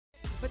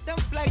Put them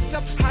flags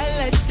up high,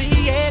 let's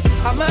see it.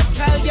 I'ma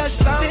tell you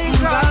something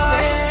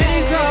about it.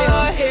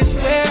 Single is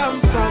where I'm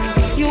from.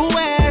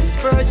 U.S.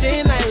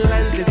 Virgin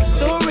Islands,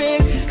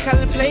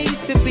 historical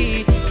place to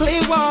be.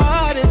 Clear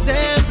waters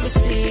and blue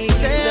seas.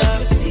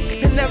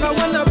 Never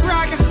wanna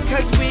brag,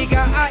 cause we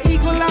got our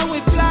eagle and we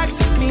flag.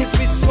 Means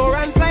we soar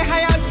and fly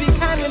high as we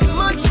can and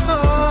much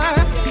more.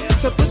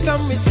 So put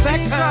some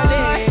respect on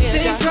it.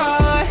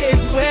 Single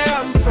is where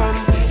I'm from.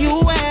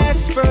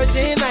 U.S.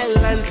 Virgin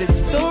Islands,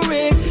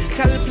 historical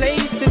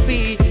place to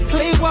be.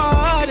 Clear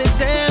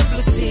waters and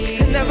blue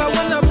seas. Never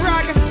wanna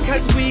brag,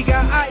 cause we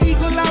got our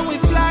eagle and we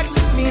flag.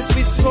 Means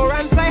we soar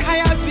and fly high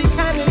as we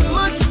can and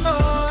much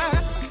more.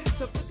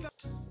 So put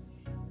some...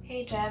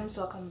 Hey gems,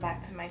 welcome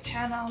back to my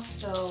channel.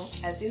 So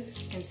as you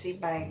can see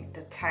by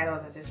the title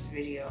of this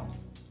video,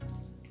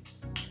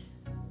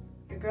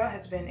 your girl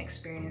has been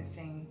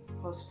experiencing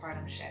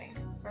postpartum shedding.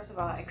 First of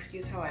all,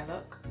 excuse how I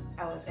look.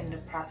 I was in the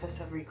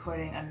process of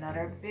recording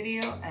another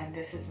video and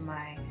this is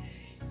my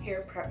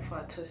hair prep for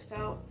a twist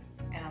out,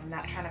 and I'm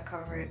not trying to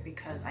cover it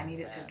because I need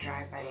it to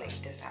dry by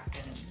late this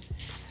afternoon.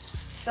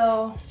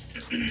 So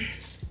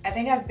I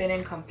think I've been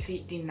in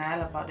complete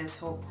denial about this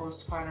whole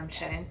postpartum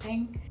shedding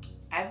thing.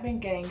 I've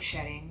been getting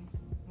shedding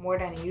more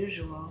than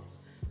usual.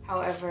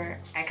 However,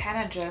 I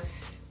kind of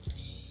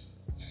just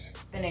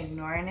been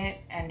ignoring it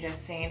and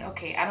just saying,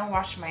 okay, I don't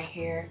wash my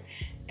hair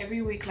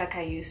every week like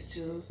I used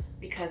to,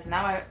 because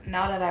now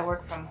that I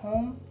work from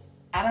home,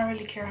 I don't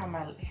really care how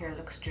my hair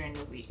looks during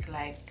the week.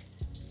 Like,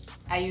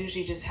 I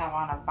usually just have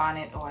on a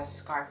bonnet or a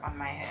scarf on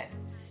my head,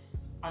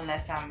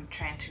 unless I'm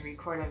trying to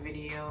record a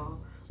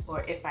video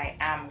or if I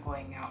am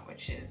going out,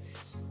 which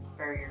is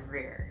very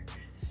rare.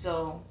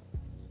 So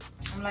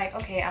I'm like,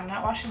 okay, I'm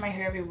not washing my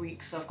hair every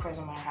week, so of course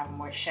I'm gonna have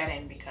more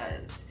shedding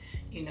because,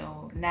 you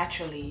know,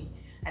 naturally,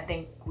 I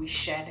think we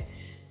shed,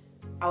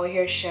 our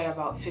hair shed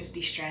about 50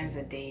 strands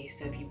a day.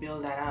 So if you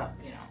build that up,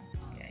 you know,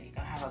 yeah, you're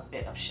gonna have a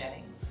bit of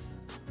shedding.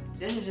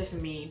 This is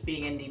just me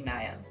being in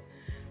denial.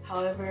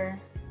 However,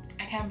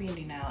 I can't be in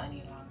denial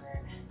any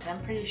longer. And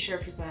I'm pretty sure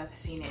people have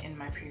seen it in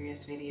my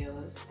previous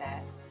videos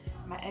that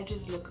my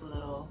edges look a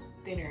little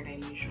thinner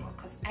than usual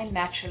because I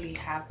naturally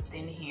have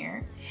thin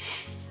hair.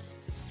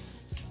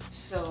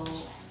 So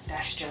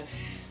that's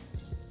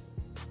just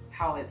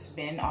how it's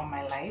been all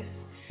my life.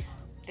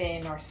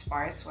 Thin or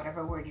sparse,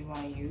 whatever word you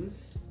want to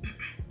use.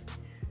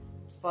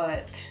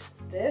 But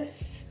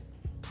this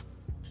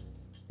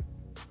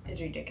is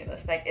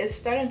ridiculous. Like, it's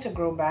starting to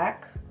grow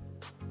back,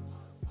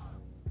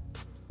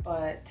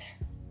 but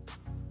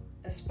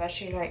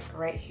especially like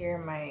right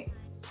here,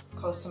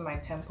 close to my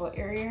temple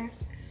area,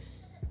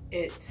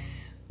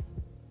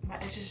 my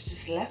edges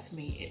just left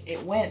me.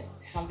 It went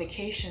on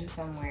vacation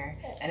somewhere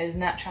and is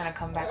not trying to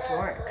come back to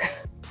work.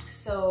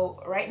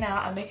 So right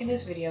now I'm making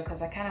this video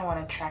because I kind of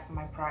want to track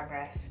my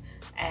progress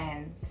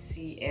and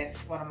see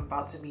if what I'm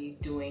about to be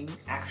doing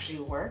actually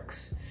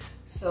works.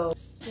 So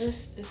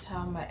this is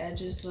how my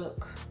edges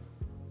look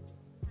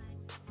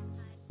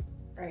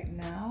right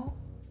now.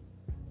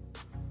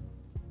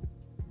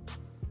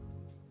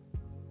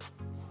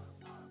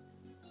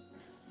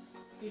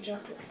 You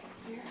dropped it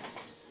here.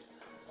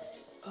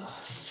 Ugh.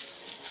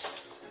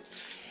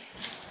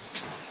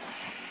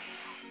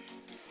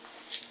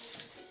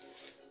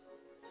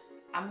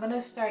 I'm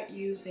gonna start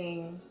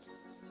using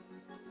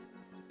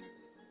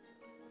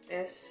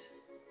this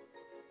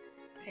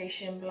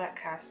Haitian black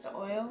castor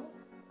oil.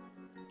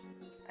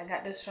 I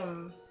got this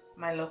from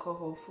my local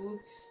Whole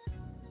Foods,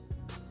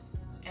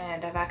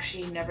 and I've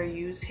actually never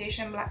used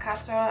Haitian black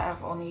castor oil.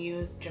 I've only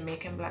used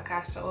Jamaican black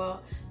castor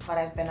oil, but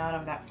I've been out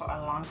of that for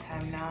a long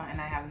time now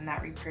and I have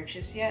not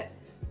repurchased yet.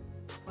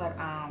 But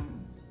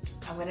I'm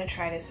gonna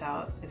try this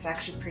out. It's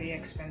actually pretty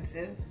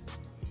expensive,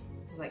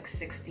 like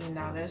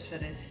 $16 for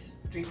this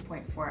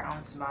 3.4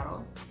 ounce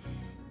bottle.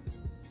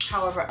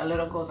 However, a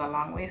little goes a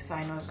long way, so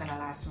I know it's gonna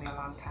last me a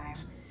long time.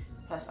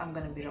 Plus, I'm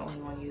gonna be the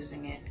only one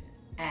using it,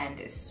 and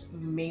it's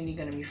mainly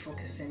gonna be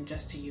focusing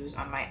just to use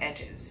on my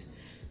edges.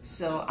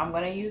 So I'm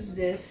gonna use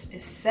this.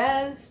 It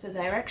says, the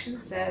direction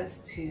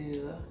says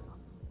to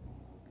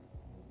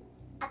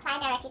apply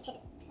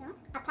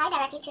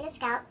directly to the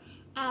scalp,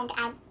 and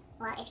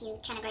well, if you're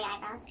trying to grow your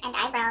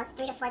eyebrows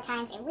 3 to 4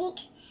 times a week,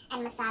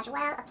 and massage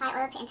well.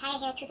 Apply oil to entire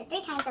hair 2 to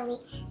 3 times a week,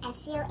 and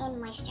seal in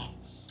moisture.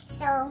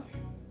 So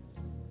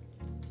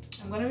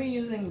I'm going to be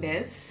using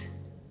this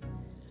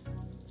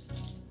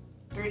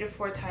 3 to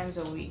 4 times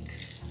a week.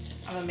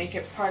 I'm going to make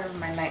it part of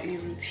my nightly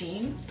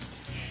routine.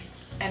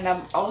 And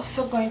I'm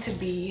also going to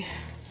be,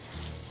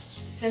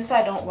 since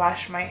I don't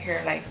wash my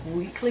hair like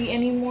weekly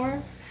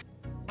anymore,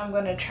 I'm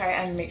going to try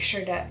and make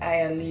sure that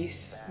I at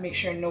least make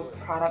sure no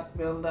product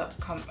buildup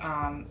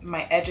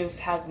my edges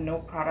has no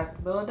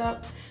product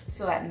buildup.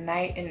 So at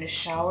night in the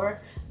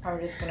shower, I'm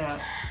just going to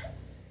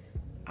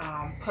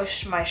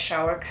push my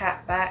shower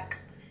cap back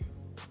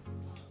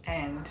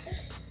and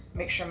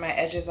make sure my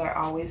edges are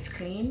always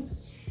clean.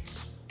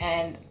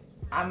 And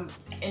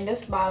in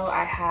this bottle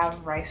I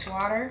have rice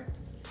water.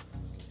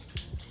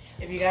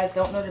 If you guys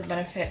don't know the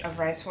benefit of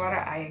rice water,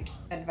 I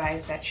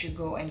advise that you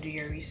go and do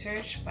your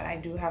research, but I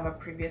do have a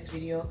previous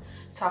video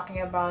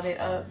talking about it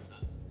a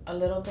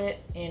little bit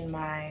in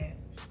my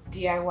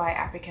DIY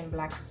African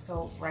black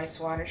soap rice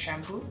water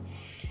shampoo.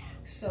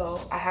 So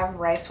I have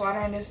rice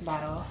water in this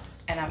bottle,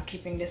 and I'm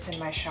keeping this in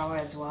my shower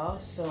as well.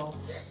 So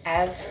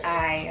as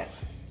I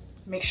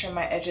make sure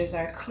my edges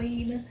are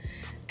clean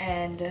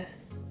and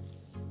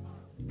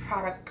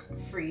product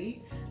free,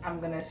 I'm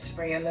gonna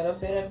spray a little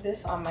bit of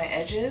this on my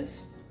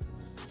edges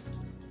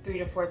 3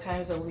 to 4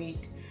 times a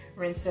week,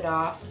 rinse it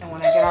off, and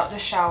when I get out the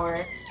shower,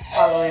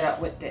 follow it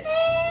up with this.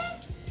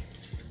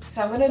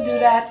 So I'm gonna do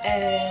that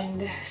and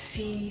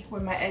see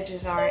where my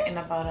edges are in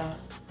about a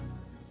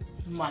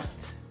month,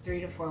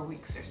 3 to 4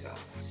 weeks or so.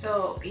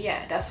 So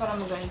yeah, that's what I'm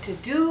going to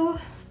do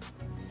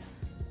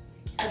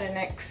for the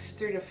next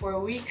 3 to 4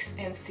 weeks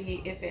and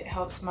see if it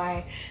helps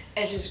my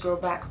edges grow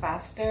back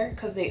faster,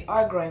 because they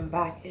are growing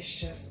back. It's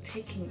just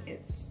taking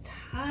its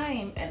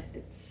time and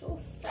it's so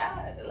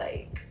sad.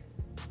 Like,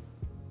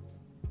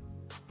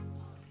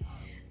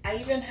 I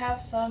even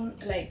have some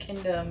like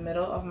in the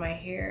middle of my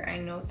hair. I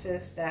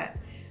noticed that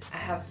I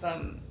have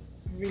some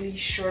really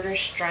shorter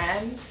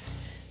strands,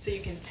 so you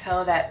can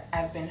tell that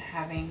I've been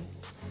having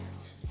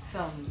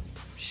some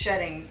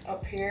shedding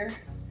up here,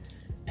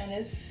 and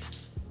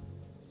it's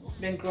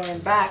been growing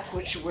back,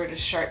 which is where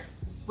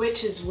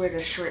the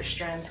short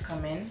strands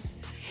come in.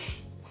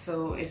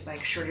 So it's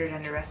like shorter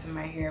than the rest of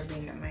my hair,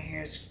 being that my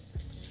hair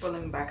is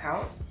pulling back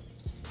out.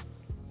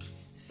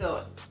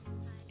 So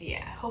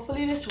yeah,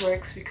 hopefully this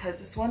works, because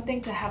it's one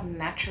thing to have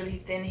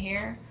naturally thin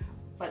hair,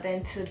 but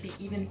then to be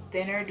even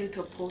thinner due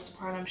to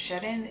postpartum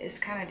shedding is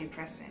kind of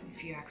depressing,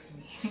 if you ask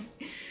me.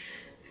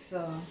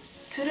 So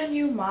to the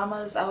new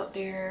mamas out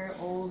there,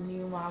 old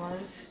new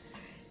mamas,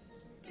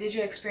 did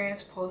you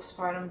experience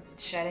postpartum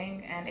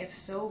shedding? And if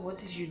so, what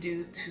did you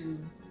do to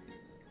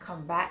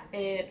combat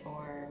it,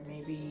 or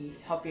maybe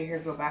help your hair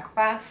grow back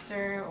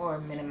faster, or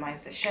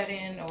minimize the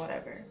shedding, or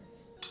whatever?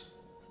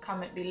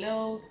 Comment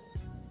below,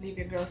 leave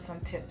your girls some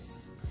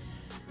tips.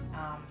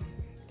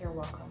 They're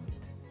welcomed.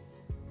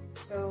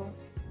 So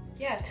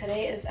yeah,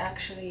 today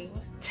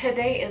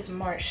is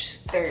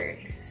March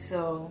 3rd,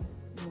 so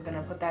I'm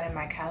gonna put that in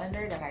my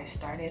calendar that I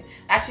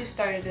actually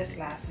started this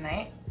last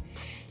night,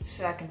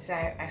 so I can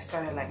say I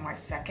started like March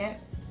 2nd.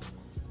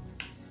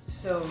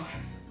 So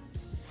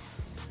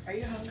are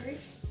you hungry?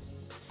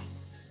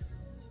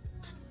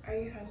 Are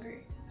you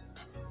hungry?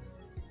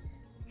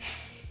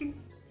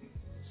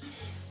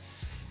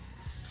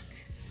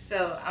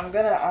 So I'm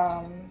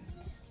gonna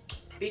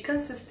be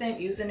consistent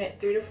using it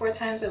 3 to 4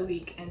 times a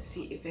week and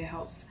see if it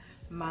helps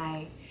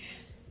my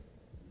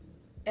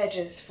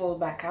edges fold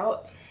back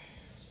out,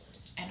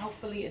 and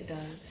hopefully it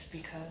does,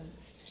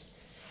 because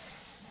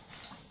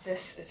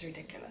this is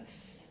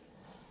ridiculous.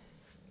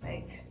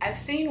 Like, I've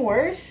seen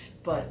worse,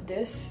 but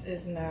this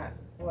is not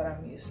what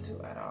I'm used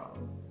to at all.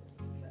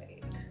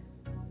 Like,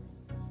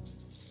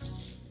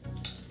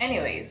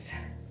 anyways,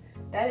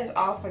 that is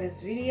all for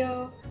this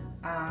video.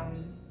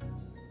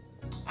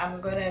 I'm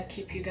gonna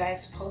keep you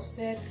guys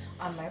posted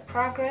on my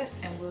progress,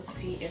 and we'll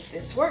see if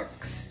this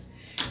works.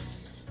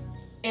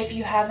 If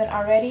you haven't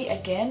already,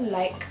 again,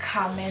 like,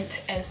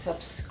 comment, and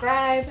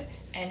subscribe,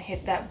 and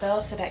hit that bell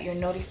so that you're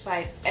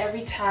notified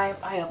every time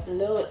I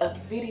upload a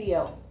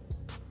video.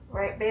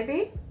 Right,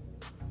 baby?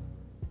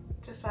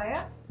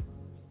 Josiah?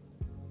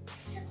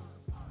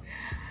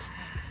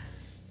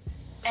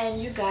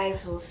 And you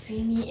guys will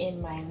see me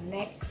in my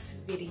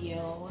next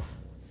video.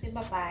 Say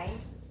bye-bye.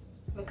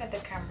 Look at the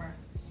camera.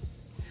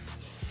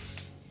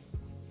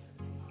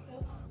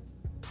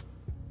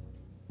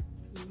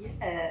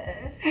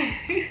 Yeah.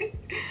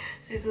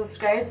 So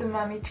subscribe to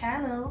mommy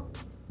channel.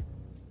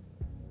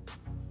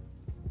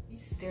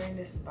 He's stirring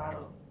this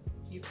bottle.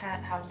 You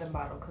can't have the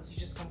bottle because you're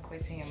just gonna put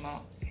it in your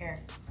mouth. Here.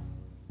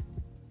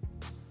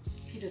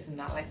 He does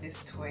not like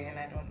this toy, and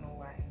I don't know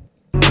why.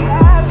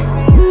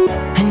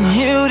 And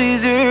you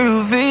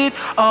deserve it.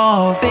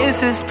 All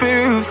this is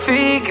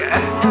perfect,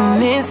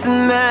 and it's the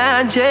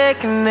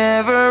magic in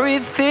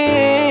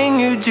everything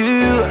you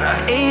do.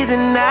 Is it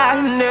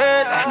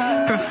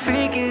not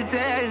perfect?